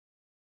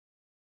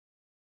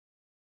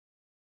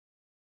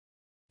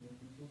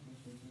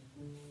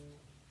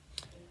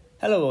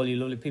Hello all you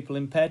lovely people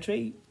in Pear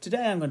Tree.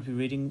 Today I'm going to be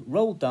reading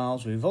Roald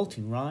Dahl's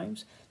Revolting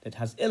Rhymes that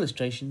has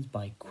illustrations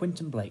by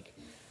Quentin Blake.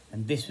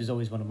 And this was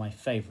always one of my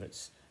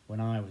favourites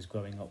when I was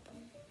growing up.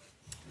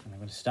 And I'm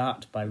going to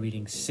start by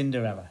reading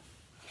Cinderella.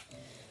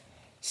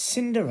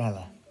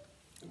 Cinderella.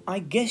 I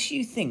guess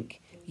you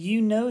think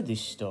you know this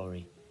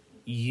story.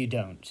 You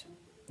don't.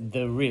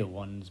 The real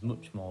one's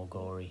much more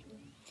gory.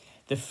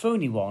 The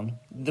phony one,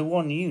 the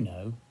one you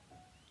know,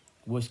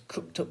 was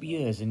cooked up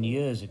years and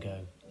years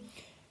ago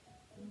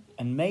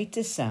and made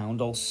to sound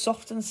all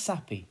soft and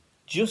sappy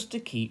just to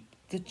keep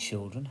the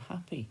children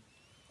happy.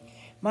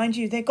 Mind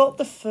you, they got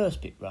the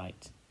first bit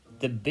right,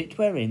 the bit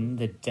wherein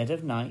the dead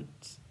of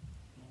night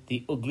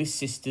the ugly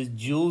sisters,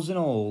 Jules and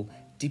all,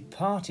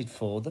 departed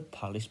for the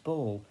palace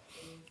ball,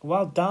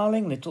 while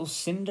darling little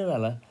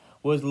Cinderella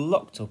was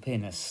locked up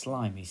in a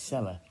slimy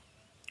cellar,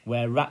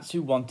 where rats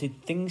who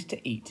wanted things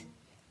to eat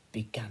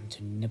began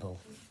to nibble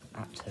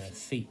at her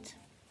feet.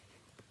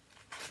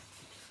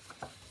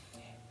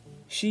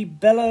 She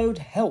bellowed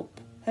help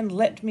and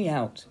let me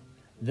out.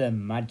 The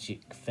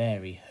magic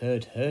fairy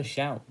heard her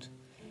shout.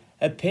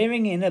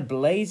 Appearing in a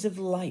blaze of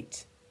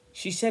light,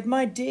 she said,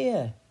 "My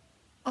dear,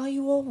 are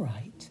you all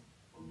right?"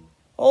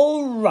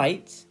 "All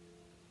right?"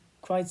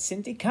 cried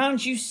Cindy.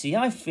 "Can't you see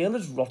I feel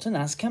as rotten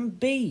as can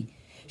be?"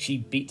 She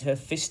beat her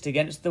fist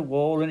against the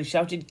wall and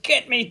shouted,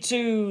 "Get me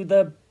to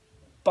the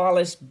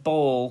palace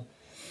ball.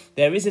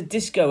 There is a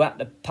disco at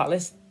the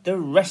palace, the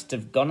rest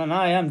have gone and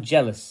I am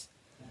jealous.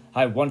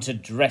 I want a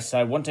dress,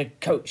 I want a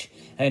coach,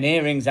 and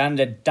earrings and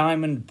a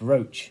diamond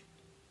brooch,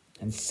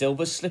 and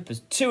silver slippers,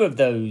 2 of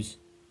those,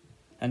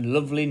 and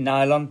lovely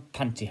nylon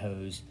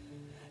pantyhose.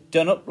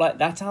 Done up like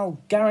that,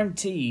 I'll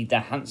guarantee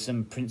the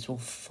handsome prince will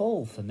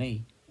fall for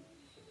me."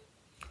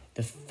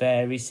 The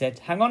fairy said,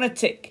 "Hang on a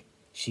tick."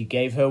 She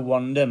gave her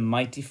wand a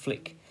mighty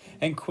flick,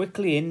 and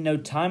quickly, in no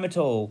time at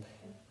all,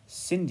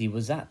 Cindy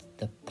was at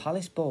the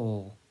palace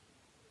ball.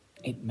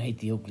 It made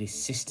the ugly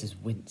sisters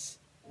wince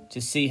to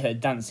see her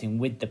dancing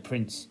with the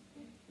prince.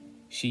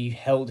 She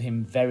held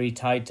him very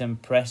tight and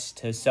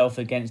pressed herself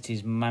against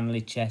his manly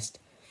chest.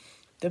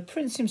 The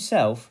prince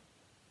himself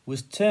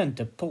was turned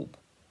to pulp.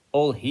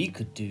 All he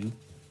could do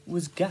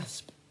was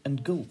gasp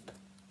and gulp.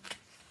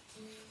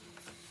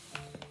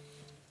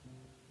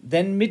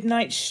 Then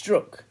midnight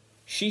struck.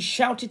 She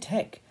shouted,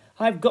 "Heck,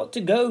 I've got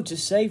to go to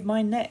save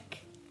my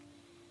neck."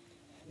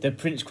 The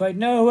prince cried,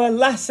 "No,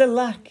 alas,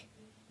 alack."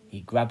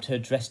 He grabbed her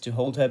dress to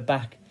hold her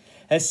back.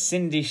 As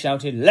Cindy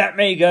shouted, "Let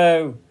me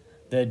go!"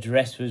 the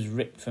dress was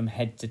ripped from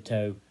head to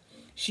toe.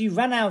 She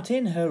ran out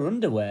in her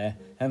underwear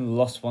and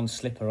lost one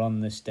slipper on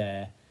the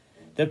stair.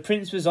 The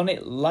prince was on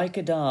it like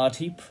a dart.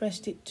 He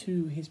pressed it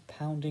to his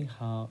pounding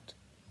heart.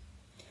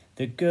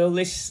 "The girl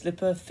this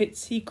slipper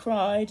fits," he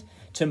cried.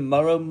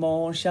 "Tomorrow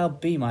morn shall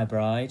be my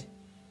bride.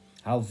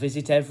 I'll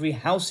visit every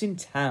house in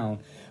town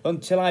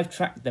until I've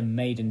tracked the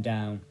maiden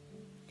down."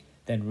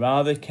 Then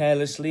rather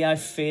carelessly, I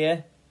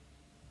fear,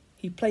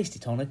 he placed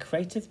it on a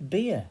crate of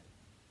beer.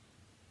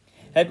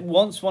 At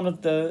once one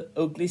of the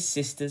ugly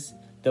sisters,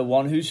 the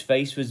one whose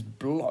face was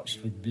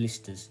blotched with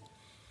blisters,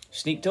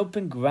 sneaked up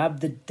and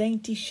grabbed the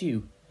dainty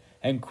shoe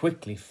and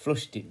quickly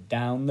flushed it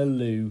down the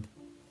loo.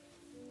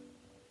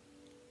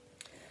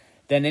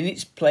 Then in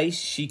its place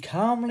she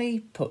calmly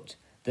put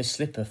the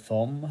slipper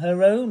from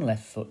her own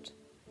left foot.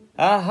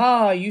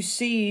 Aha, you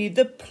see,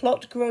 the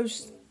plot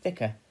grows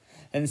thicker,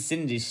 and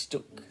Cindy's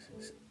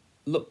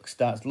look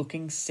starts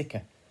looking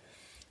sicker.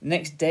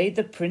 Next day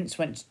the prince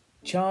went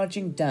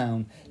charging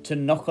down to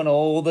knock on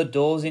all the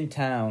doors in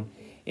town.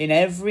 In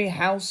every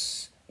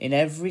house, in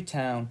every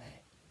town,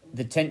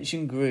 the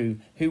tension grew.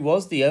 Who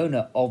was the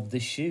owner of the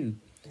shoe?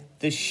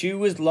 The shoe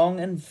was long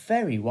and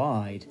very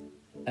wide.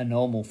 A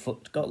normal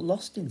foot got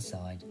lost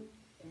inside.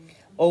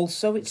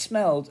 Also it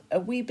smelled a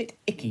wee bit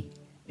icky.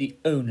 The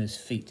owner's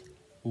feet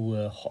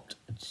were hot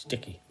and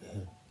sticky.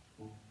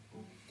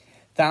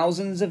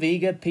 Thousands of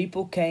eager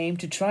people came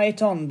to try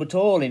it on, but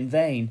all in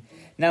vain.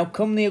 Now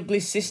come the ugly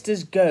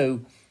sisters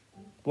go.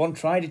 One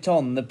tried it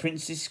on, the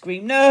princess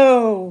screamed,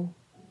 "No!"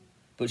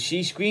 But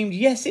she screamed,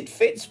 "Yes, it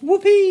fits,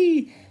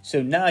 whoopee!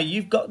 So now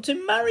you've got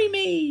to marry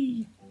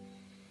me!"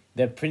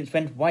 The prince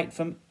went white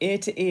from ear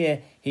to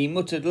ear. He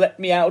muttered, "Let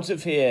me out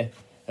of here."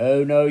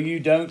 "Oh, no, you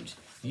don't.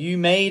 You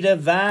made a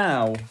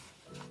vow.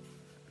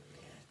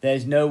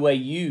 There's no way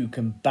you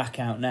can back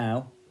out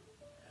now."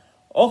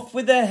 "Off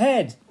with her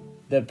head!"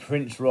 the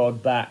prince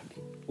roared back.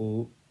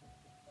 Ooh.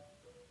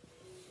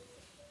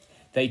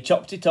 They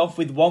chopped it off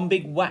with one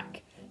big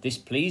whack. This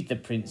pleased the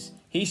prince.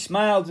 He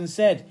smiled and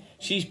said,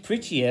 "She's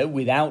prettier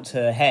without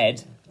her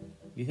head."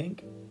 You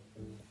think?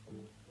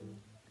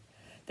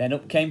 Then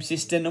up came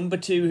sister number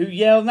 2, who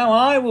yelled, "Now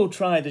I will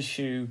try the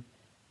shoe."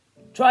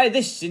 "Try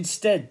this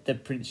instead," the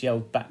prince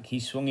yelled back. He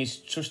swung his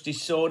trusty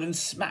sword and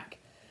smack.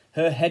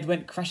 Her head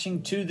went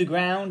crashing to the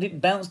ground.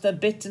 It bounced a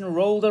bit and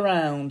rolled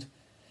around.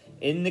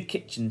 In the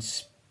kitchen,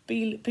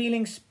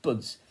 peeling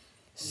spuds,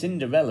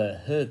 Cinderella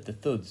heard the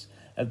thuds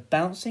of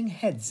bouncing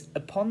heads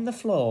upon the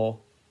floor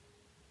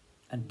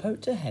and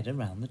poked her head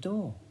around the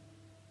door.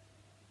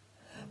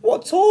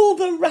 "What's all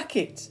the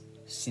racket?"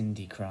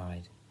 Cindy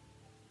cried.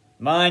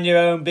 Mind your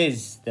own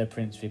biz, the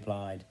prince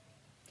replied.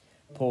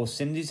 Poor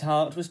Cindy's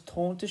heart was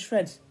torn to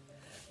shreds.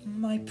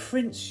 My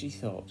prince, she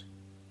thought,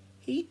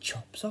 he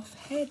chops off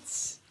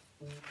heads.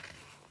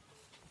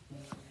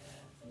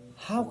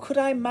 How could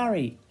I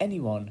marry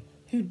anyone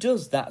who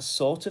does that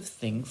sort of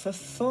thing for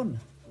fun?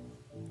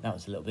 That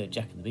was a little bit of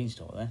Jack and the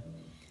Beanstalk there.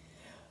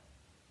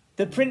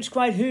 The prince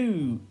cried,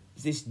 who?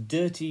 This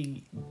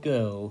dirty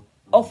girl.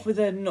 Off with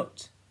her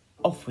nut,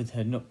 off with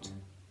her nut.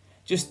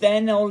 Just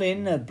then, all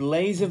in a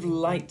blaze of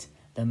light,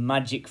 the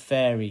magic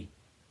fairy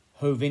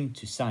hove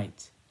into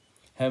sight.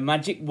 Her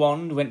magic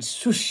wand went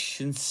swoosh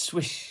and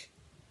swish.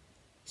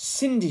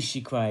 Cindy,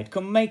 she cried,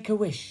 come make a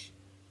wish.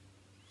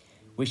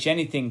 Wish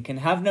anything, can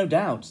have no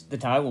doubt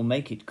that I will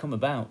make it come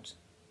about.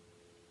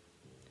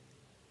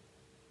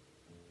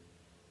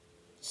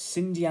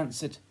 Cindy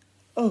answered,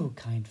 oh,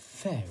 kind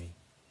fairy,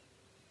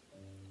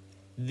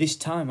 this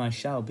time I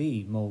shall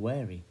be more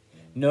wary.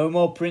 No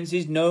more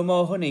princes, no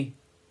more honey.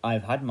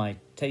 I've had my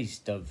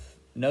taste of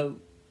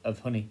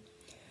honey.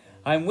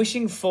 I'm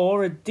wishing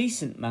for a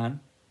decent man.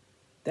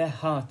 They're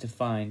hard to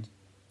find.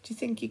 Do you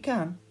think you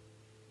can?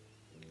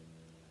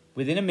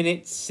 Within a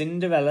minute,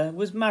 Cinderella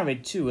was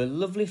married to a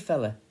lovely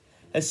fella,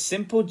 a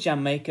simple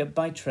jam maker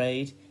by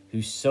trade,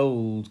 who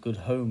sold good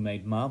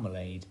homemade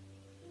marmalade.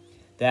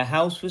 Their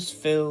house was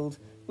filled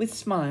with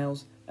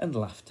smiles and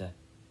laughter,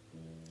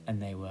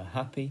 and they were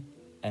happy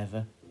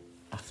ever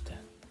after.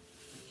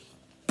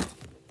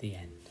 The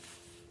end.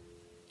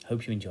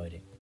 Hope you enjoyed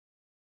it.